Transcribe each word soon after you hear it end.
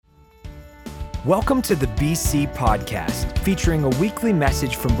Welcome to the BC Podcast, featuring a weekly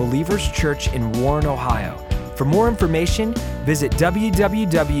message from Believers Church in Warren, Ohio. For more information, visit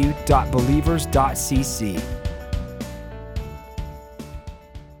www.believers.cc.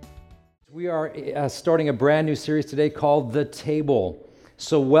 We are starting a brand new series today called The Table.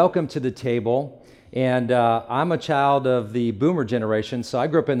 So welcome to The Table. And I'm a child of the boomer generation, so I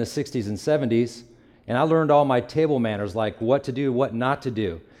grew up in the 60s and 70s, and I learned all my table manners, like what to do, what not to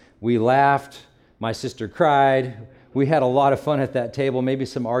do. We laughed. My sister cried. We had a lot of fun at that table, maybe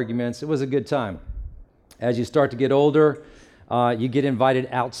some arguments. It was a good time. As you start to get older, you get invited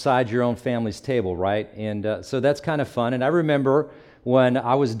outside your own family's table, right? And so that's kind of fun. And I remember when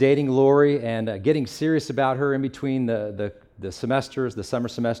I was dating Lori and getting serious about her in between the semesters, the summer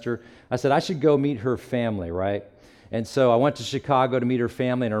semester, I said I should go meet her family, right? And so I went to Chicago to meet her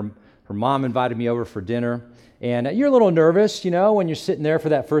family, and her mom invited me over for dinner. And you're a little nervous, when you're sitting there for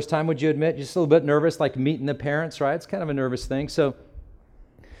that first time, would you admit? Just a little bit nervous, like meeting the parents, right? It's kind of a nervous thing. So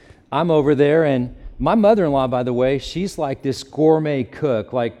I'm over there, and my mother-in-law, by the way, she's like this gourmet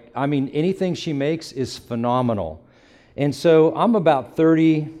cook. Anything she makes is phenomenal. And so I'm about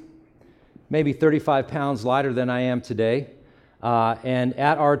 30, maybe 35 pounds lighter than I am today. And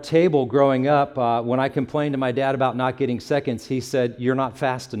at our table growing up, when I complained to my dad about not getting seconds, he said, "You're not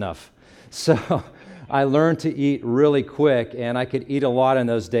fast enough." So I learned to eat really quick, and I could eat a lot in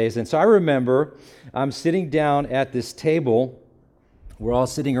those days. And so I remember I'm sitting down at this table. We're all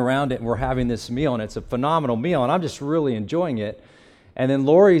sitting around it, and we're having this meal, and it's a phenomenal meal, and I'm just really enjoying it. And then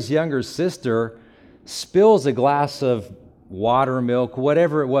Lori's younger sister spills a glass of water, milk,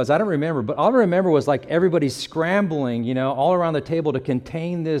 whatever it was. I don't remember, but all I remember was like everybody scrambling, all around the table to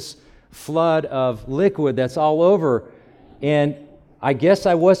contain this flood of liquid that's all over. And I guess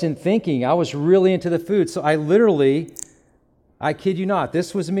I wasn't thinking. I was really into the food. So I kid you not,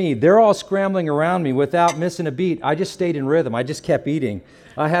 this was me. They're all scrambling around me without missing a beat. I just stayed in rhythm. I just kept eating.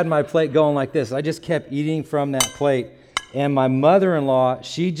 I had my plate going like this. I just kept eating from that plate. And my mother-in-law,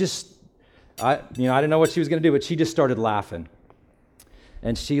 I didn't know what she was going to do, but she just started laughing.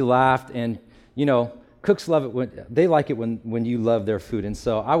 And she laughed, and, cooks love it they like it when you love their food. And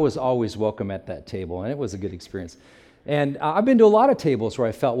so I was always welcome at that table, and it was a good experience. And I've been to a lot of tables where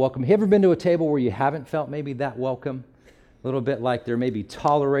I felt welcome. Have you ever been to a table where you haven't felt maybe that welcome? A little bit like they're maybe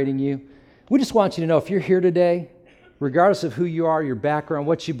tolerating you. We just want you to know, if you're here today, regardless of who you are, your background,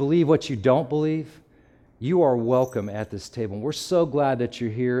 what you believe, what you don't believe, you are welcome at this table. We're so glad that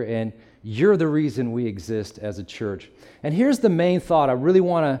you're here, and you're the reason we exist as a church. And here's the main thought I really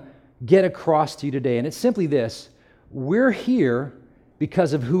want to get across to you today, and it's simply this. We're here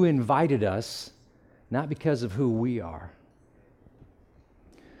because of who invited us, not because of who we are.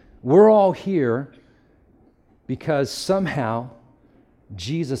 We're all here because somehow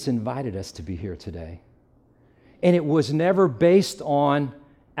Jesus invited us to be here today. And it was never based on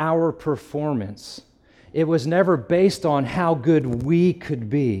our performance. It was never based on how good we could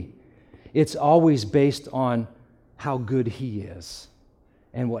be. It's always based on how good He is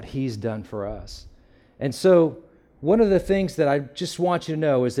and what He's done for us. And so one of the things that I just want you to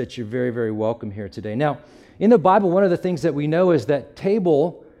know is that you're very, very welcome here today. Now, in the Bible, one of the things that we know is that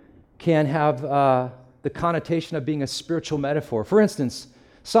table can have the connotation of being a spiritual metaphor. For instance,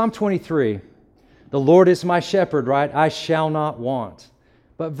 Psalm 23, the Lord is my shepherd, right? I shall not want.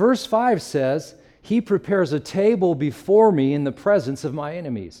 But verse 5 says, He prepares a table before me in the presence of my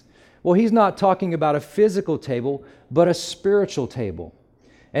enemies. Well, He's not talking about a physical table, but a spiritual table.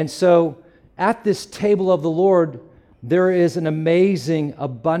 And so at this table of the Lord, there is an amazing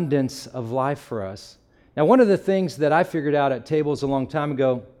abundance of life for us. Now, one of the things that I figured out at tables a long time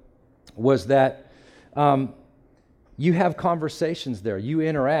ago was that you have conversations there, you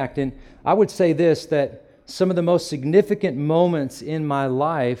interact. And I would say this, that some of the most significant moments in my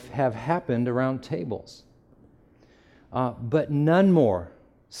life have happened around tables. But none more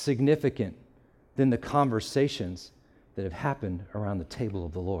significant than the conversations that have happened around the table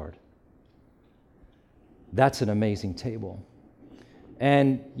of the Lord. That's an amazing table.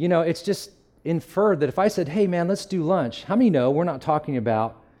 And, it's just inferred that if I said, hey, man, let's do lunch, how many know we're not talking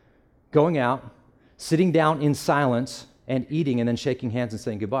about going out, sitting down in silence, and eating, and then shaking hands and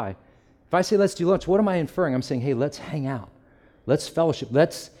saying goodbye? If I say, let's do lunch, what am I inferring? I'm saying, hey, let's hang out. Let's fellowship.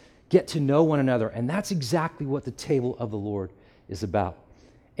 Let's get to know one another. And that's exactly what the table of the Lord is about.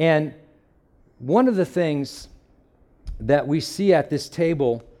 And one of the things that we see at this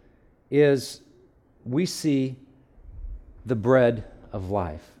table is we see the bread of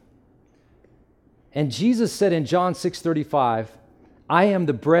life. And Jesus said in John 6:35, I am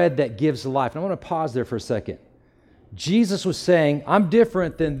the bread that gives life. And I want to pause there for a second. Jesus was saying, I'm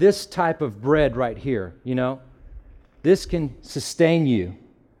different than this type of bread right here, This can sustain you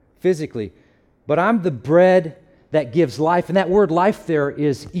physically, but I'm the bread that gives life. And that word life there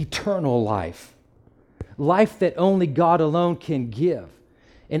is eternal life. Life that only God alone can give.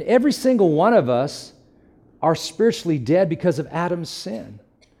 And every single one of us are spiritually dead because of Adam's sin.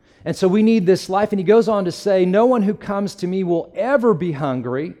 And so we need this life. And he goes on to say, no one who comes to me will ever be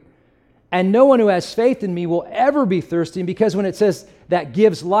hungry, and no one who has faith in me will ever be thirsty. Because when it says that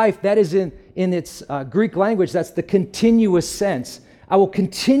gives life, that is in its Greek language, that's the continuous sense. I will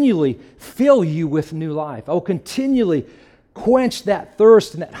continually fill you with new life. I will continually quench that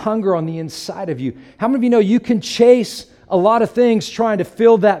thirst and that hunger on the inside of you. How many of you know you can chase a lot of things trying to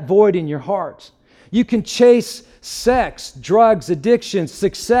fill that void in your heart? You can chase sex, drugs, addictions,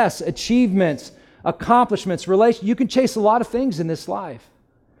 success, achievements, accomplishments, relations. You can chase a lot of things in this life.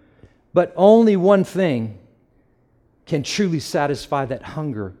 But only one thing can truly satisfy that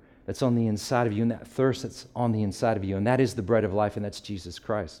hunger that's on the inside of you and that thirst that's on the inside of you, and that is the bread of life, and that's Jesus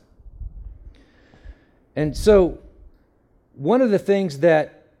Christ. And so, one of the things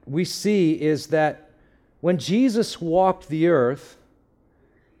that we see is that when Jesus walked the earth,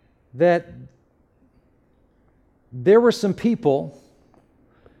 that there were some people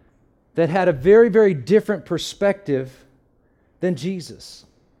that had a very, very different perspective than Jesus.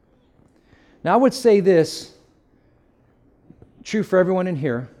 Now, I would say this, true for everyone in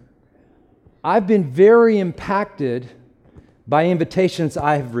here. I've been very impacted by invitations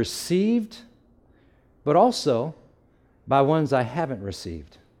I have received, but also by ones I haven't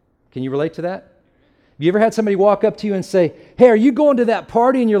received. Can you relate to that? Have you ever had somebody walk up to you and say, hey, are you going to that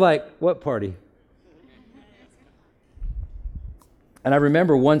party? And you're like, what party? And I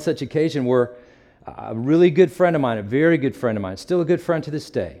remember one such occasion where a really good friend of mine, a very good friend of mine, still a good friend to this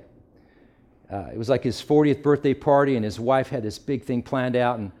day, it was like his 40th birthday party, and his wife had this big thing planned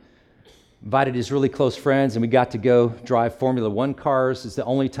out and invited his really close friends, and we got to go drive Formula One cars. It's the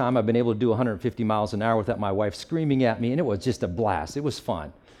only time I've been able to do 150 miles an hour without my wife screaming at me, and it was just a blast. It was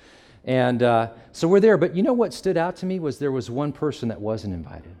fun. And so we're there, but you know what stood out to me was there was one person that wasn't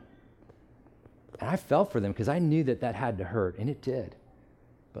invited. And I felt for them because I knew that that had to hurt, and it did.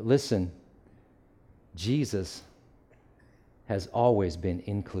 But listen, Jesus has always been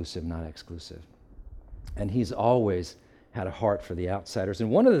inclusive, not exclusive. And he's always had a heart for the outsiders. And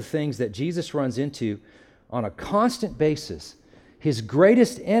one of the things that Jesus runs into on a constant basis, his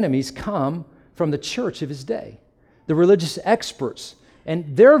greatest enemies come from the church of his day, the religious experts.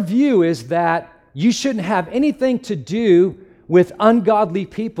 And their view is that you shouldn't have anything to do with ungodly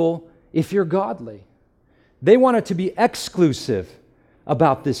people if you're godly. They wanted to be exclusive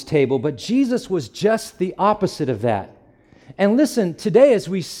about this table, but Jesus was just the opposite of that. And listen, today as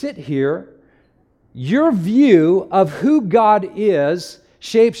we sit here, your view of who God is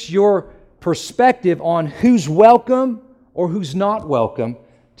shapes your perspective on who's welcome or who's not welcome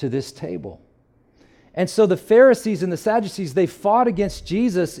to this table. And so the Pharisees and the Sadducees, they fought against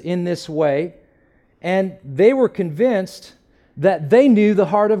Jesus in this way, and they were convinced that they knew the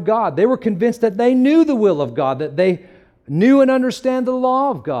heart of God. They were convinced that they knew the will of God, that they knew and understood the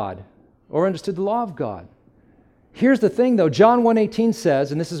law of God, or understood the law of God. Here's the thing though, John 1:18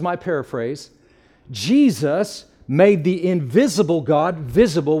 says, and this is my paraphrase, Jesus made the invisible God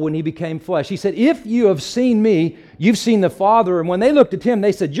visible when he became flesh. He said, if you have seen me, you've seen the Father. And when they looked at him,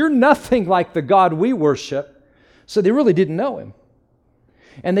 they said, you're nothing like the God we worship. So they really didn't know him.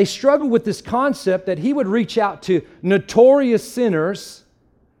 And they struggled with this concept that he would reach out to notorious sinners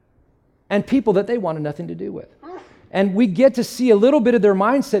and people that they wanted nothing to do with. And we get to see a little bit of their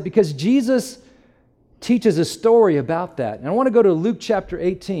mindset because Jesus teaches a story about that. And I want to go to Luke chapter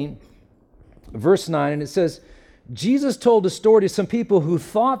 18, verse 9, and it says, Jesus told a story to some people who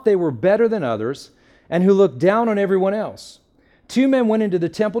thought they were better than others and who looked down on everyone else. Two men went into the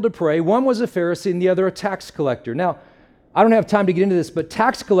temple to pray. One was a Pharisee and the other a tax collector. Now, I don't have time to get into this, but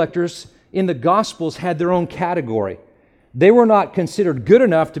tax collectors in the Gospels had their own category. They were not considered good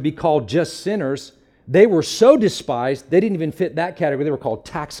enough to be called just sinners. They were so despised, they didn't even fit that category. They were called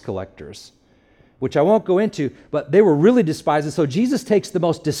tax collectors, which I won't go into, but they were really despised. And so Jesus takes the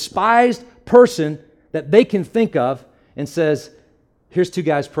most despised person that they can think of and says, here's two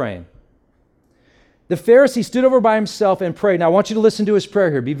guys praying. The Pharisee stood over by himself and prayed. Now I want you to listen to his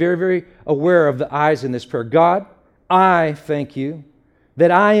prayer here. Be very, very aware of the eyes in this prayer. God, I thank you that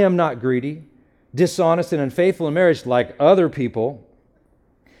I am not greedy, dishonest, and unfaithful in marriage like other people.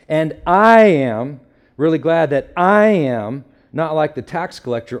 And I am really glad that I am not like the tax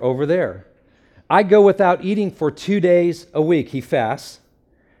collector over there. I go without eating for 2 days a week. He fasts.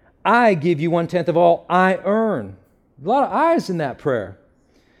 I give you 1/10 of all I earn. A lot of I's in that prayer.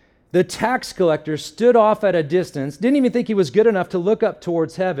 The tax collector stood off at a distance, didn't even think he was good enough to look up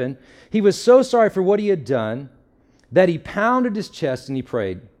towards heaven. He was so sorry for what he had done that he pounded his chest and he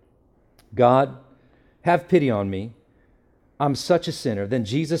prayed, God, have pity on me. I'm such a sinner. Then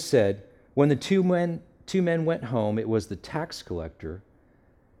Jesus said, when the two men went home, it was the tax collector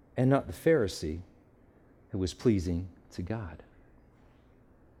and not the Pharisee who was pleasing to God.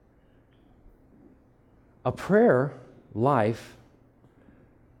 A prayer life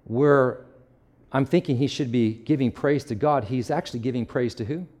where I'm thinking he should be giving praise to God, he's actually giving praise to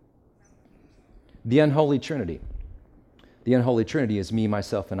who? The unholy Trinity. The unholy Trinity is me,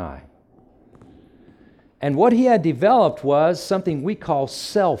 myself, and I. And what he had developed was something we call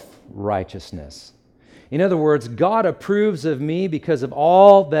self-righteousness. In other words, God approves of me because of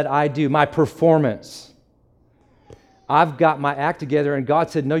all that I do, my performance. I've got my act together, and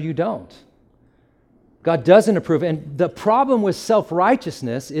God said, no, you don't. God doesn't approve. And the problem with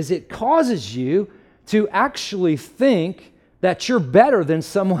self-righteousness is it causes you to actually think that you're better than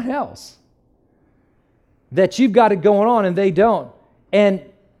someone else, that you've got it going on and they don't. And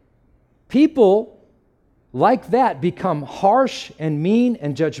people like that become harsh and mean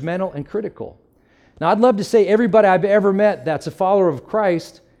and judgmental and critical. Now, I'd love to say everybody I've ever met that's a follower of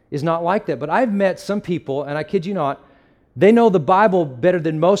Christ is not like that, but I've met some people, and I kid you not, they know the Bible better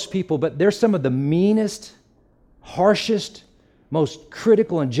than most people, but they're some of the meanest, harshest, most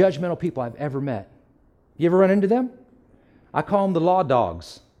critical and judgmental people I've ever met. You ever run into them? I call them the law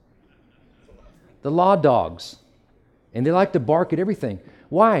dogs. The law dogs. And they like to bark at everything.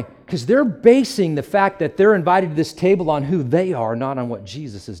 Why? Because they're basing the fact that they're invited to this table on who they are, not on what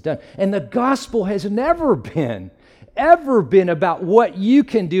Jesus has done. And the gospel has never been about what you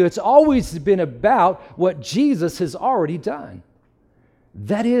can do. It's always been about what Jesus has already done.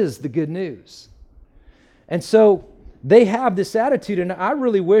 That is the good news. And so they have this attitude, and I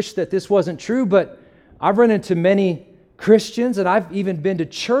really wish that this wasn't true, but I've run into many Christians, and I've even been to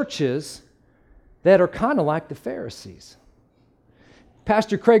churches that are kind of like the Pharisees.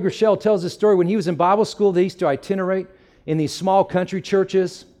 Pastor Craig Rochelle tells this story. When he was in Bible school, they used to itinerate in these small country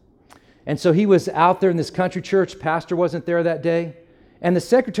churches. And so he was out there in this country church. Pastor wasn't there that day. And the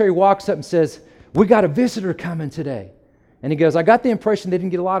secretary walks up and says, we got a visitor coming today. And he goes, I got the impression they didn't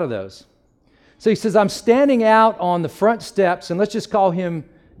get a lot of those. So he says, I'm standing out on the front steps, and let's just call him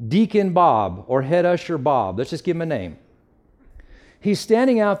Deacon Bob or Head Usher Bob. Let's just give him a name. He's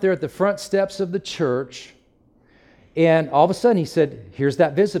standing out there at the front steps of the church, and all of a sudden he said, here's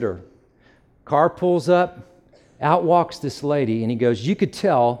that visitor. Car pulls up, out walks this lady, and he goes, you could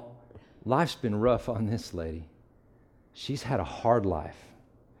tell life's been rough on this lady. She's had a hard life.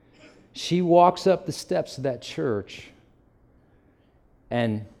 She walks up the steps of that church,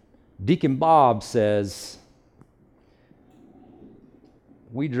 and Deacon Bob says,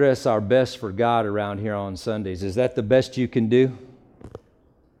 we dress our best for God around here on Sundays. Is that the best you can do?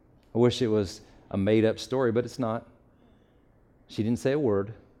 I wish it was a made-up story, but it's not. She didn't say a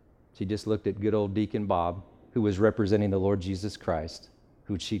word. She just looked at good old Deacon Bob, who was representing the Lord Jesus Christ,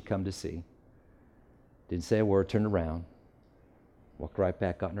 who she'd come to see. Didn't say a word, turned around, walked right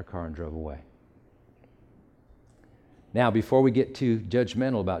back, got in her car, and drove away. Now, before we get too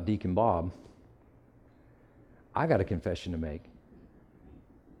judgmental about Deacon Bob, I got a confession to make.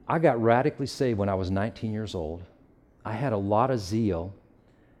 I got radically saved when I was 19 years old. I had a lot of zeal.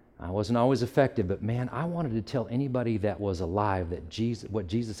 I wasn't always effective, but man, I wanted to tell anybody that was alive that what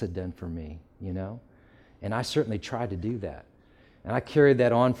Jesus had done for me, you know? And I certainly tried to do that. And I carried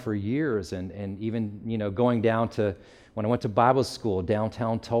that on for years, and even, you know, going down to, when I went to Bible school,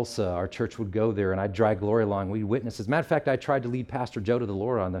 downtown Tulsa, our church would go there, and I'd drag Glory along. We'd witness. As a matter of fact, I tried to lead Pastor Joe to the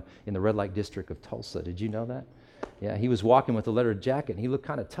Lord in the red light district of Tulsa. Did you know that? Yeah, he was walking with a leather jacket, and he looked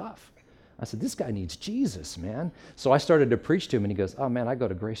kind of tough. I said, this guy needs Jesus, man. So I started to preach to him, and he goes, oh, man, I go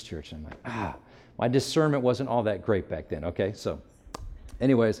to Grace Church. And I'm like, my discernment wasn't all that great back then, okay? So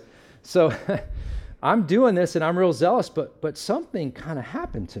anyways, so I'm doing this, and I'm real zealous, but something kind of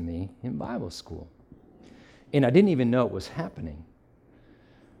happened to me in Bible school, and I didn't even know it was happening.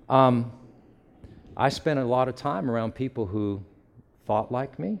 I spent a lot of time around people who thought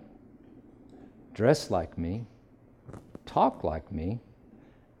like me, dressed like me, talked like me,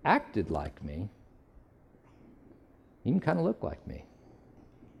 acted like me, even kind of looked like me.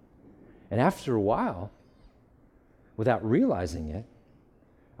 And after a while, without realizing it,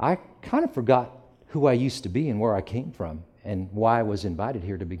 I kind of forgot who I used to be and where I came from and why I was invited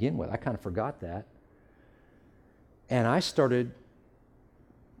here to begin with. I kind of forgot that. And I started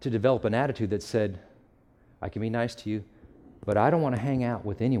to develop an attitude that said, I can be nice to you, but I don't want to hang out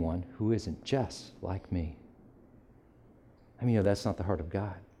with anyone who isn't just like me. I mean, that's not the heart of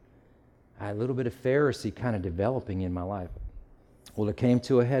God. I had a little bit of Pharisee kind of developing in my life. Well, it came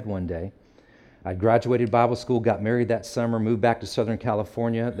to a head one day. I graduated Bible school, got married that summer, moved back to Southern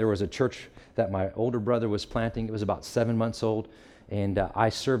California. There was a church that my older brother was planting. It was about 7 months old, and I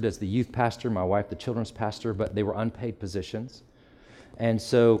served as the youth pastor, my wife the children's pastor, but they were unpaid positions. And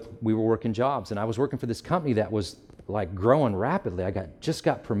so we were working jobs, and I was working for this company that was like growing rapidly. I just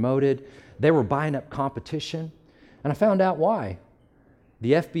got promoted. They were buying up competition, and I found out why.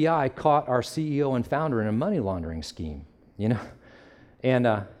 The FBI caught our CEO and founder in a money laundering scheme, and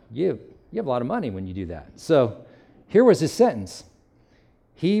you have a lot of money when you do that. So here was his sentence.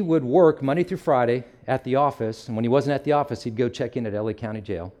 He would work Monday through Friday at the office, and when he wasn't at the office, he'd go check in at LA County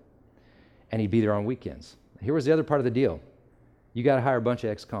Jail, and he'd be there on weekends. Here was the other part of the deal. You got to hire a bunch of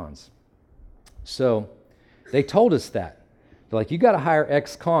ex-cons. So they told us that. They're like, you got to hire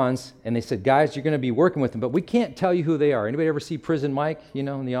ex-cons, and they said, guys, you're going to be working with them, but we can't tell you who they are. Anybody ever see Prison Mike,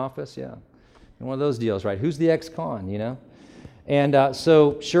 in the office? Yeah. One of those deals, right? Who's the ex-con, And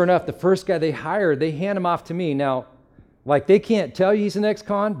so sure enough, the first guy they hired, they hand him off to me. Now, they can't tell you he's an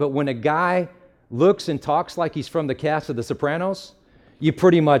ex-con, but when a guy looks and talks like he's from the cast of The Sopranos, you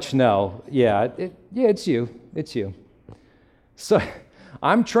pretty much know, it's you. So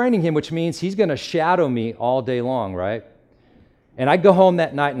I'm training him, which means he's going to shadow me all day long, right? And I go home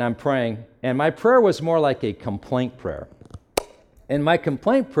that night and I'm praying, and my prayer was more like a complaint prayer. And my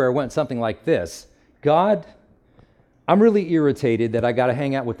complaint prayer went something like this: God, I'm really irritated that I got to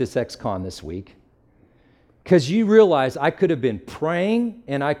hang out with this ex-con this week, because you realize I could have been praying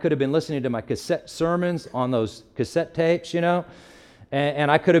and I could have been listening to my cassette sermons on those cassette tapes,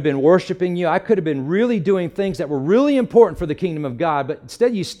 and I could have been worshiping you. I could have been really doing things that were really important for the kingdom of God, but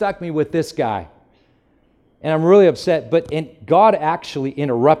instead you stuck me with this guy. And I'm really upset, and God actually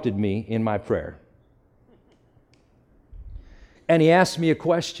interrupted me in my prayer. And he asked me a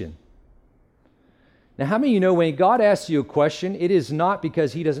question. Now, how many of you know when God asks you a question, it is not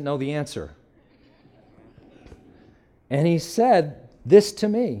because he doesn't know the answer? And he said this to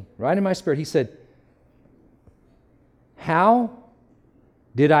me, right in my spirit. He said, how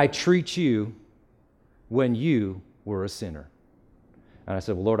did I treat you when you were a sinner? And I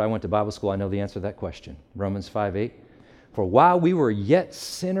said, well, Lord, I went to Bible school. I know the answer to that question. Romans 5:8. For while we were yet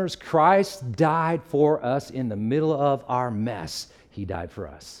sinners, Christ died for us in the middle of our mess. He died for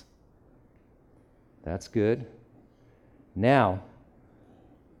us. That's good. Now,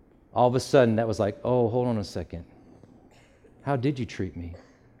 all of a sudden, that was like, oh, hold on a second. How did you treat me?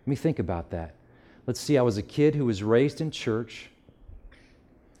 Let me think about that. Let's see, I was a kid who was raised in church.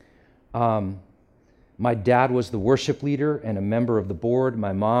 My dad was the worship leader and a member of the board.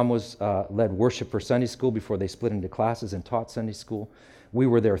 My mom led worship for Sunday school before they split into classes and taught Sunday school. We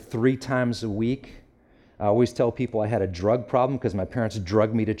were there 3 times a week. I always tell people I had a drug problem because my parents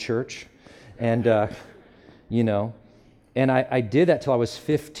drugged me to church. And, and I did that till I was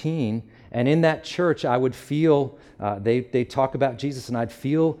 15. And in that church, I would feel, they talk about Jesus, and I'd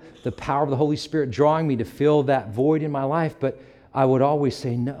feel the power of the Holy Spirit drawing me to fill that void in my life. But I would always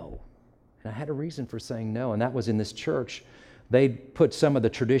say no. And I had a reason for saying no, and that was in this church. They'd put some of the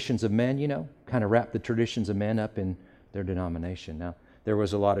traditions of men, kind of wrap the traditions of men up in their denomination. Now, there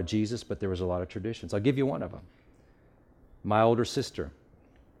was a lot of Jesus, but there was a lot of traditions. I'll give you one of them. My older sister.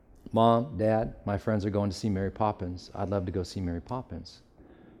 Mom, Dad, my friends are going to see Mary Poppins. I'd love to go see Mary Poppins.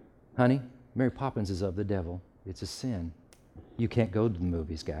 Honey, Mary Poppins is of the devil. It's a sin. You can't go to the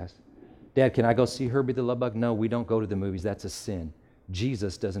movies, guys. Dad, can I go see Herbie the Love Bug? No, we don't go to the movies. That's a sin.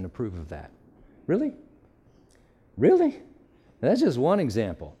 Jesus doesn't approve of that. Really? Really? That's just one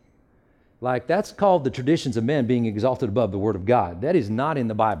example. That's called the traditions of men being exalted above the Word of God. That is not in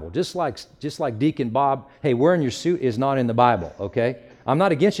the Bible. Just like Deacon Bob, hey, wearing your suit is not in the Bible, okay? I'm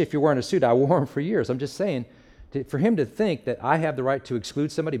not against you if you're wearing a suit. I wore them for years. I'm just saying, for him to think that I have the right to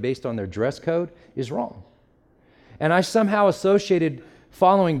exclude somebody based on their dress code is wrong. And I somehow associated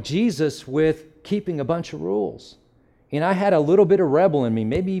following Jesus with keeping a bunch of rules. And I had a little bit of rebel in me,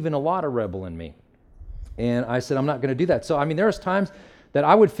 maybe even a lot of rebel in me. And I said, I'm not going to do that. So, there's times that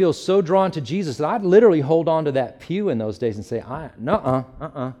I would feel so drawn to Jesus that I'd literally hold on to that pew in those days and say,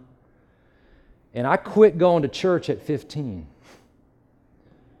 And I quit going to church at 15.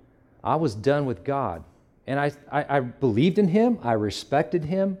 I was done with God. And I believed in him, I respected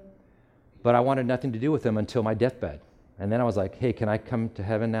him, but I wanted nothing to do with him until my deathbed. And then I was like, hey, can I come to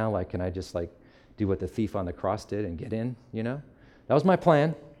heaven now? Can I just do what the thief on the cross did and get in, That was my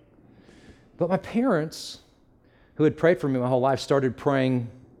plan. But my parents, who had prayed for me my whole life, started praying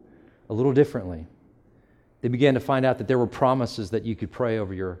a little differently. They began to find out that there were promises that you could pray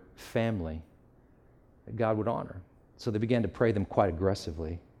over your family that God would honor. So they began to pray them quite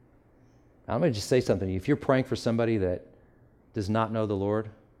aggressively. Now, I'm going to just say something to you. If you're praying for somebody that does not know the Lord,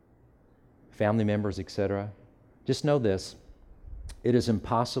 family members, etc., just know this. It is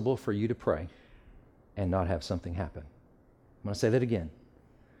impossible for you to pray and not have something happen. I'm going to say that again.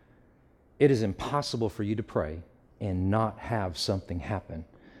 It is impossible for you to pray and not have something happen.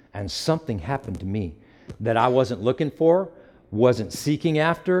 And something happened to me that I wasn't looking for, wasn't seeking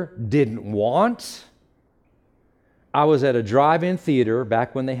after, didn't want. I was at a drive-in theater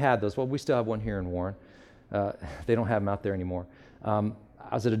back when they had those. Well, we still have one here in Warren. They don't have them out there anymore. I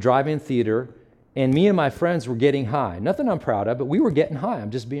was at a drive-in theater, and me and my friends were getting high. Nothing I'm proud of, but we were getting high.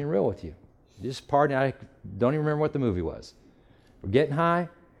 I'm just being real with you. Just partying. I don't even remember what the movie was. We're getting high,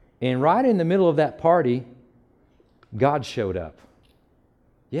 and right in the middle of that party, God showed up.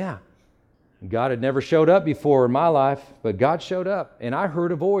 Yeah. God had never showed up before in my life, but God showed up, and I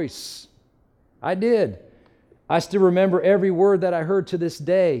heard a voice. I did. I still remember every word that I heard to this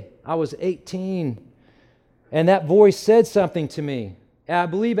day. I was 18, and that voice said something to me. And I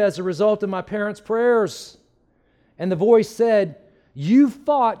believe as a result of my parents' prayers. And the voice said, "You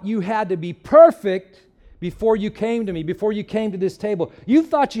thought you had to be perfect before you came to me, before you came to this table. You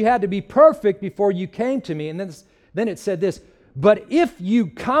thought you had to be perfect before you came to me." And then it said this, "But if you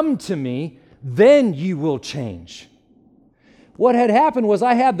come to me, then you will change." What had happened was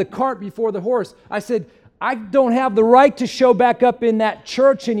I had the cart before the horse. I said, I don't have the right to show back up in that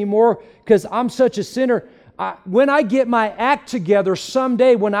church anymore because I'm such a sinner. When I get my act together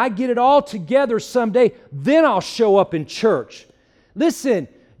someday, when I get it all together someday, then I'll show up in church. Listen,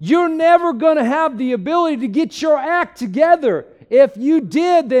 you're never going to have the ability to get your act together. If you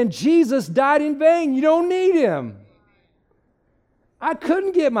did, then Jesus died in vain. You don't need Him. I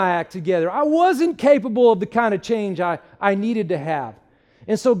couldn't get my act together. I wasn't capable of the kind of change I needed to have.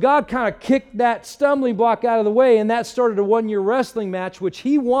 And so God kind of kicked that stumbling block out of the way, and that started a one-year wrestling match, which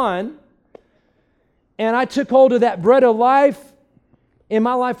He won. And I took hold of that bread of life, and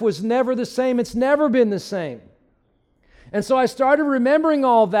my life was never the same. It's never been the same. And so I started remembering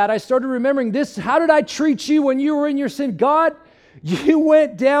all that. I started remembering this. How did I treat you when you were in your sin? God, you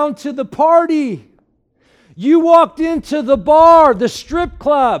went down to the party. You walked into the bar, the strip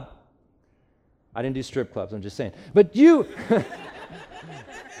club. I didn't do strip clubs, I'm just saying. But you,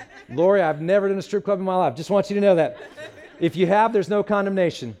 Lori, I've never done a strip club in my life. Just want you to know that. If you have, there's no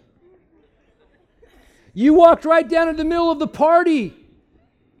condemnation. You walked right down in the middle of the party,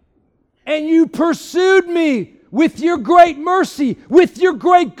 and you pursued me with your great mercy, with your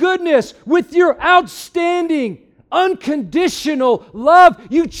great goodness, with your outstanding, unconditional love.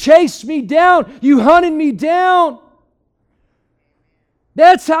 You chased me down. You hunted me down.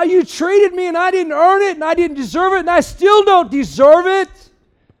 That's how you treated me, and I didn't earn it, and I didn't deserve it, and I still don't deserve it,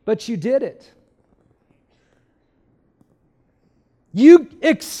 but you did it. You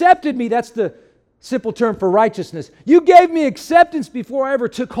accepted me. That's the simple term for righteousness. You gave me acceptance before I ever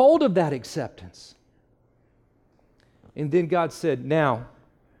took hold of that acceptance. And then God said, now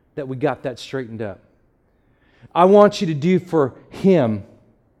that we got that straightened up, I want you to do for Him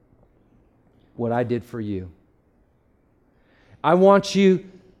what I did for you. I want you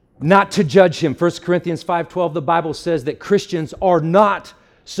not to judge Him. 1 Corinthians 5:12, the Bible says that Christians are not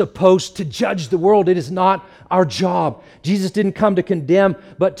supposed to judge the world. It is not our job. Jesus didn't come to condemn,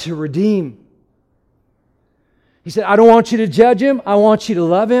 but to redeem. He said, I don't want you to judge Him. I want you to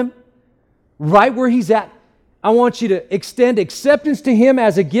love Him right where He's at. I want you to extend acceptance to Him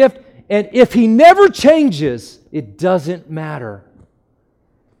as a gift. And if He never changes, it doesn't matter.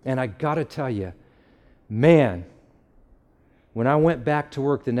 And I got to tell you, man, when I went back to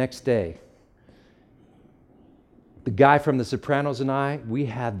work the next day, the guy from The Sopranos and I, we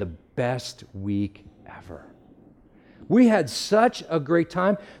had the best week ever. We had such a great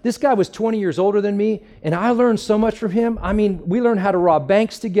time. This guy was 20 years older than me, and I learned so much from him. I mean, we learned how to rob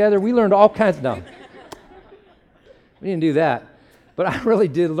banks together. We learned all kinds of... No, we didn't do that. But I really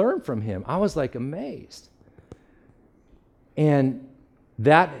did learn from him. I was like amazed. And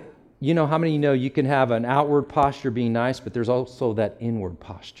that, you know, how many of you know you can have an outward posture being nice, but there's also that inward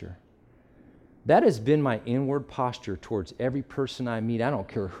posture. That has been my inward posture towards every person I meet. I don't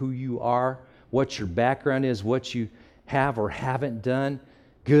care who you are, what your background is, what you have or haven't done,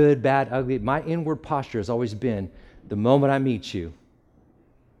 good, bad, ugly. My inward posture has always been, the moment I meet you,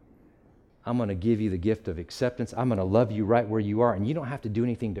 I'm going to give you the gift of acceptance. I'm going to love you right where you are, and you don't have to do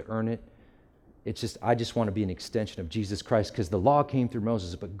anything to earn it. It's just, I just want to be an extension of Jesus Christ, because the law came through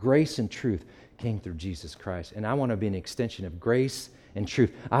Moses, but grace and truth came through Jesus Christ. And I want to be an extension of grace and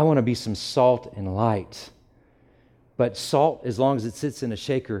truth. I want to be some salt and light. But salt, as long as it sits in a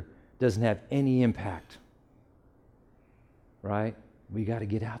shaker, doesn't have any impact. right? We got to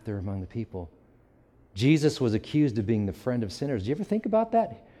get out there among the people. Jesus was accused of being the friend of sinners. Do you ever think about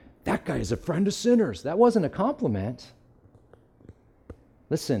that? That guy is a friend of sinners. That wasn't a compliment.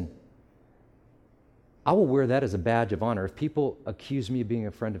 Listen, I will wear that as a badge of honor. If people accuse me of being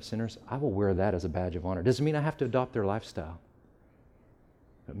a friend of sinners, I will wear that as a badge of honor. It doesn't mean I have to adopt their lifestyle.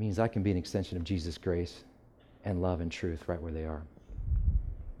 It means I can be an extension of Jesus' grace and love and truth right where they are.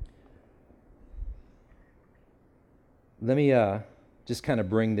 Let me just kind of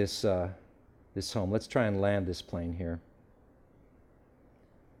bring this home. Let's try and land this plane here.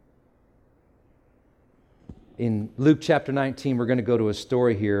 In Luke chapter 19, we're going to go to a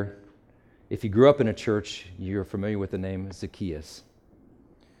story here. If you grew up in a church, you're familiar with the name Zacchaeus.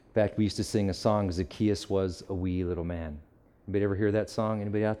 In fact, we used to sing a song, Zacchaeus was a wee little man. Anybody ever hear that song?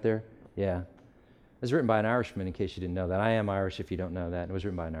 Anybody out there? Yeah. It was written by an Irishman, in case you didn't know that. I am Irish if you don't know that. It was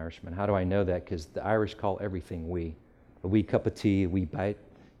written by an Irishman. How do I know that? Because the Irish call everything wee. A wee cup of tea, a wee bite,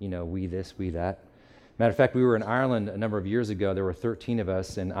 wee this, wee that. Matter of fact, we were in Ireland a number of years ago. There were 13 of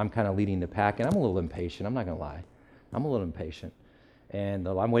us, and I'm kind of leading the pack, and I'm a little impatient. I'm not going to lie. I'm a little impatient. And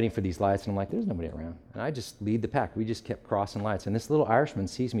I'm waiting for these lights, and I'm like, there's nobody around. And I just lead the pack. We just kept crossing lights. And this little Irishman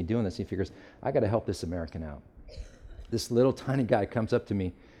sees me doing this. He figures, I got to help this American out. This little tiny guy comes up to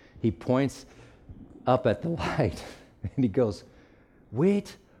me. He points up at the light, and he goes,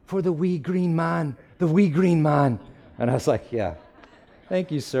 wait for the wee green man, the wee green man. And I was like, yeah,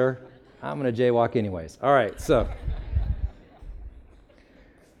 thank you, sir. I'm going to jaywalk anyways. All right, so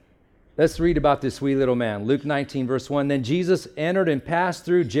let's read about this wee little man. Luke 19, verse 1. Then Jesus entered and passed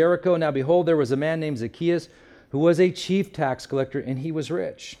through Jericho. Now behold, there was a man named Zacchaeus who was a chief tax collector, and he was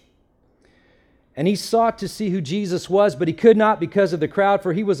rich. And he sought to see who Jesus was, but he could not because of the crowd,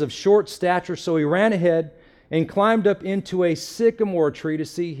 for he was of short stature. So he ran ahead and climbed up into a sycamore tree to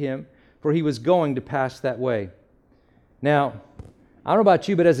see him, for he was going to pass that way. Now, I don't know about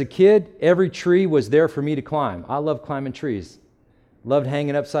you, but as a kid, every tree was there for me to climb. I love climbing trees. Loved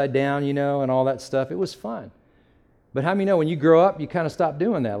hanging upside down, and all that stuff. It was fun. But how many know when you grow up, you kind of stop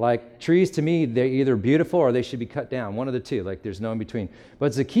doing that? Like trees, to me, they're either beautiful or they should be cut down. One of the two. Like there's no in between.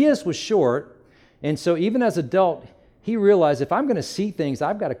 But Zacchaeus was short, and so even as an adult, he realized if I'm going to see things,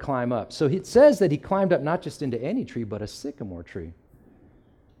 I've got to climb up. So it says that he climbed up not just into any tree, but a sycamore tree.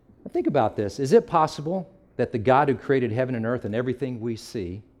 Now think about this. Is it possible that the God who created heaven and earth and everything we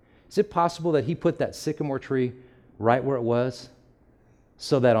see, is it possible that he put that sycamore tree right where it was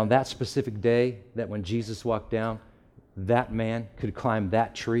so that on that specific day, that when Jesus walked down, that man could climb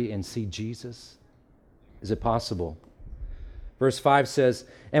that tree and see Jesus? Is it possible? Verse 5 says,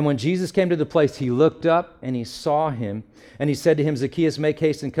 and when Jesus came to the place, he looked up and he saw him, and he said to him, Zacchaeus, make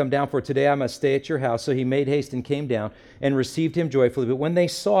haste and come down, for today I must stay at your house. So he made haste and came down and received him joyfully. But when they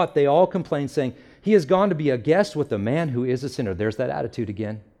saw it, they all complained, saying, he has gone to be a guest with a man who is a sinner. There's that attitude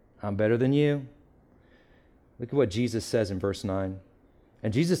again. I'm better than you. Look at what Jesus says in verse 9.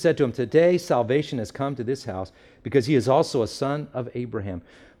 And Jesus said to him, today salvation has come to this house, because he is also a son of Abraham.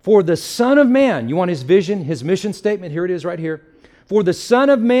 For the Son of Man, you want his vision, his mission statement? Here it is right here. For the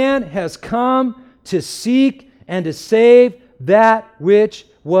Son of Man has come to seek and to save that which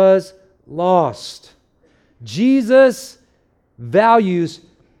was lost. Jesus values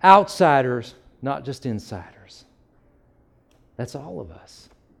outsiders, not just insiders. That's all of us.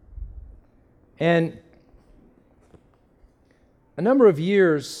 And a number of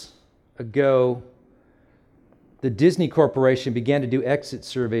years ago, the Disney Corporation began to do exit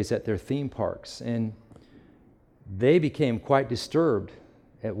surveys at their theme parks, and they became quite disturbed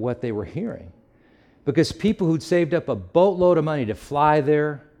at what they were hearing, because people who'd saved up a boatload of money to fly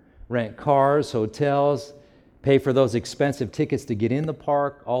there, rent cars, hotels, pay for those expensive tickets to get in the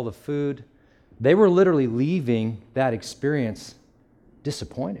park, all the food, they were literally leaving that experience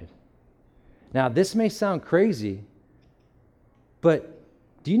disappointed. Now, this may sound crazy, but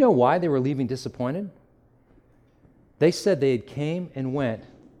do you know why they were leaving disappointed? They said they had came and went,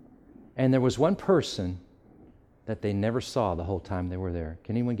 and there was one person that they never saw the whole time they were there.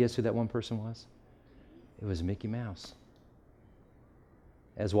 Can anyone guess who that one person was? It was Mickey Mouse.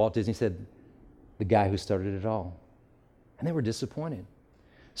 As Walt Disney said, the guy who started it all. And they were disappointed.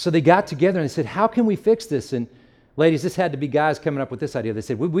 So they got together and they said, how can we fix this? And ladies, this had to be guys coming up with this idea. They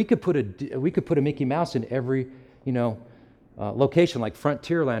said, we could put a Mickey Mouse in every, location like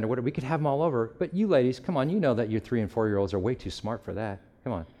Frontierland or whatever. We could have them all over. But you ladies, come on, you know that your 3 and 4-year-olds are way too smart for that.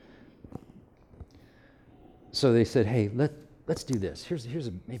 Come on. So they said, hey, let's do this.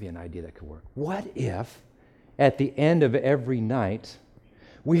 Here's maybe an idea that could work. What if at the end of every night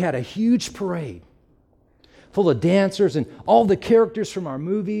we had a huge parade full of dancers and all the characters from our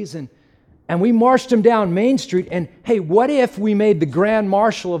movies, and And we marched him down Main Street, and hey, what if we made the grand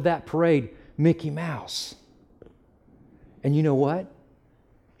marshal of that parade Mickey Mouse? And you know what?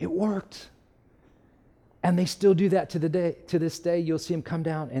 It worked. And they still do that to this day. You'll see him come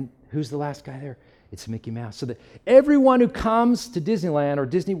down, and who's the last guy there? It's Mickey Mouse. So that everyone who comes to Disneyland or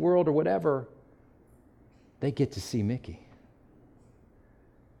Disney World or whatever, they get to see Mickey.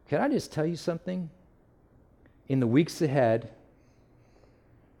 Can I just tell you something? In the weeks ahead,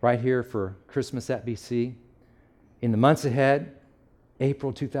 right here for Christmas at BC, in the months ahead,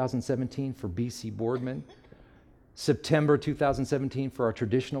 April 2017 for BC Boardman, September 2017 for our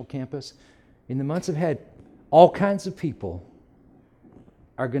traditional campus, in the months ahead, all kinds of people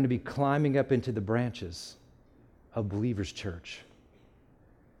are going to be climbing up into the branches of Believers Church.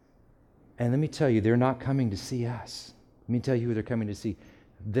 And let me tell you, they're not coming to see us. Let me tell you who they're coming to see.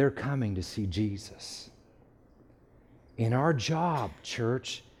 They're coming to see Jesus. And our job,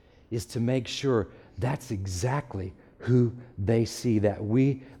 church, is to make sure that's exactly who they see, that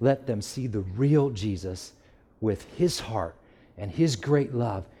we let them see the real Jesus with his heart and his great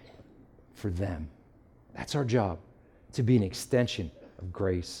love for them. That's our job, to be an extension of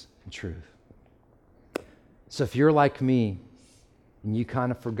grace and truth. So if you're like me and you kind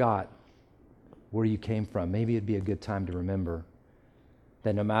of forgot where you came from, maybe it'd be a good time to remember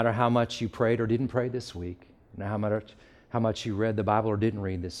that no matter how much you prayed or didn't pray this week, no matter how much you read the Bible or didn't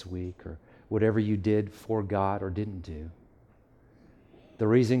read this week, or whatever you did for God or didn't do, the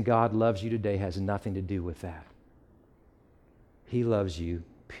reason God loves you today has nothing to do with that. He loves you,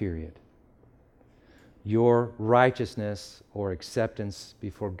 period. Your righteousness or acceptance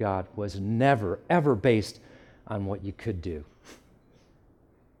before God was never, ever based on what you could do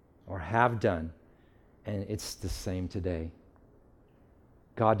or have done. And it's the same today.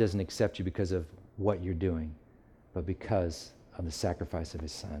 God doesn't accept you because of what you're doing, but because of the sacrifice of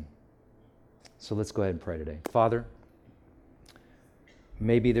his Son. So let's go ahead and pray today. Father,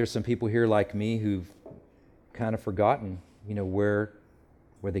 maybe there's some people here like me who've kind of forgotten, where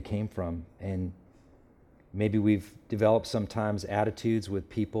they came from. And maybe we've developed sometimes attitudes with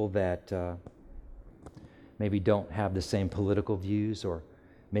people that maybe don't have the same political views, or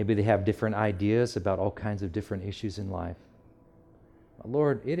maybe they have different ideas about all kinds of different issues in life.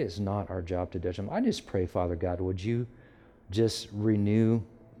 Lord, it is not our job to judge them. I just pray, Father God, would you just renew,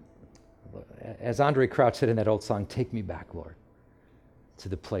 as Andre Crouch said in that old song, take me back, Lord, to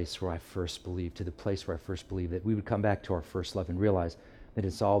the place where I first believed, that we would come back to our first love and realize that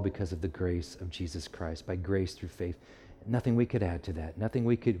it's all because of the grace of Jesus Christ, by grace through faith. Nothing we could add to that.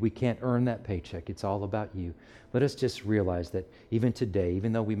 We can't earn that paycheck. It's all about you. Let us just realize that even today,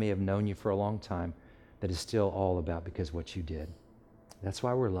 even though we may have known you for a long time, that it's still all about because of what you did. That's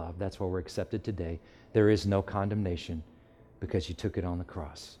why we're loved. That's why we're accepted today. There is no condemnation because you took it on the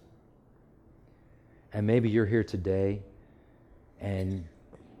cross. And maybe you're here today and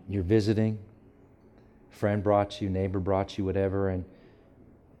you're visiting, friend brought you, neighbor brought you, whatever, and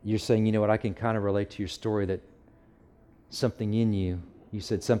you're saying, you know what, I can kind of relate to your story, that something in you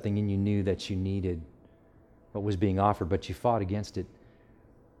said something in you knew that you needed what was being offered, but you fought against it.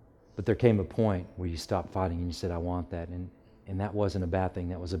 But there came a point where you stopped fighting and you said, I want that. And that wasn't a bad thing.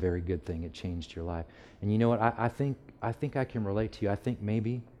 That was a very good thing. It changed your life. And you know what? I think I can relate to you. I think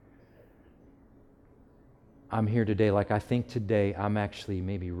maybe I'm here today. I think today I'm actually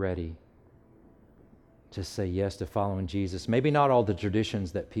maybe ready to say yes to following Jesus. Maybe not all the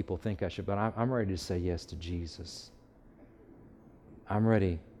traditions that people think I should, but I'm ready to say yes to Jesus. I'm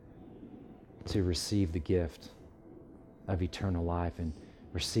ready to receive the gift of eternal life and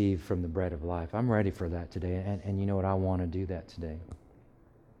receive from the bread of life. I'm ready for that today. And you know what? I want to do that today.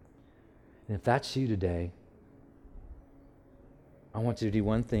 And if that's you today, I want you to do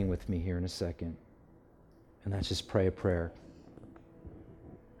one thing with me here in a second. And that's just pray a prayer.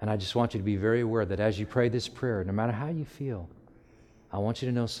 And I just want you to be very aware that as you pray this prayer, no matter how you feel, I want you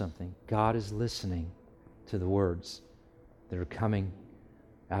to know something. God is listening to the words that are coming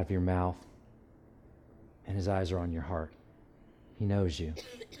out of your mouth, and his eyes are on your heart. He knows you,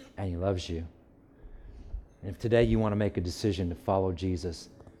 and he loves you. And if today you want to make a decision to follow Jesus,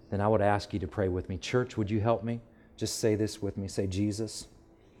 then I would ask you to pray with me. Church, would you help me? Just say this with me. Say, Jesus,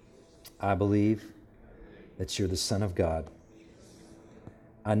 I believe that you're the Son of God.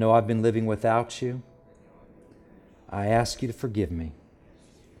 I know I've been living without you. I ask you to forgive me.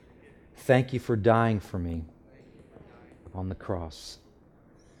 Thank you for dying for me on the cross.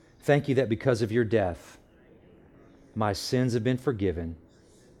 Thank you that because of your death, my sins have been forgiven.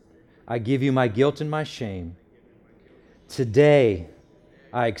 I give you my guilt and my shame. Today,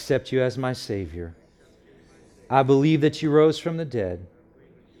 I accept you as my Savior. I believe that you rose from the dead.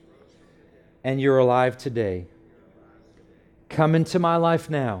 and you're alive today. Come into my life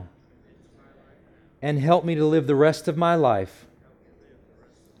now and help me to live the rest of my life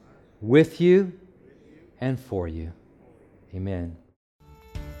with you and for you. Amen.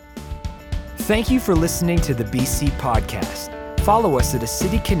 Thank you for listening to the BC Podcast. Follow us at A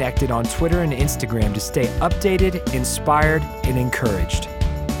City Connected on Twitter and Instagram to stay updated, inspired, and encouraged.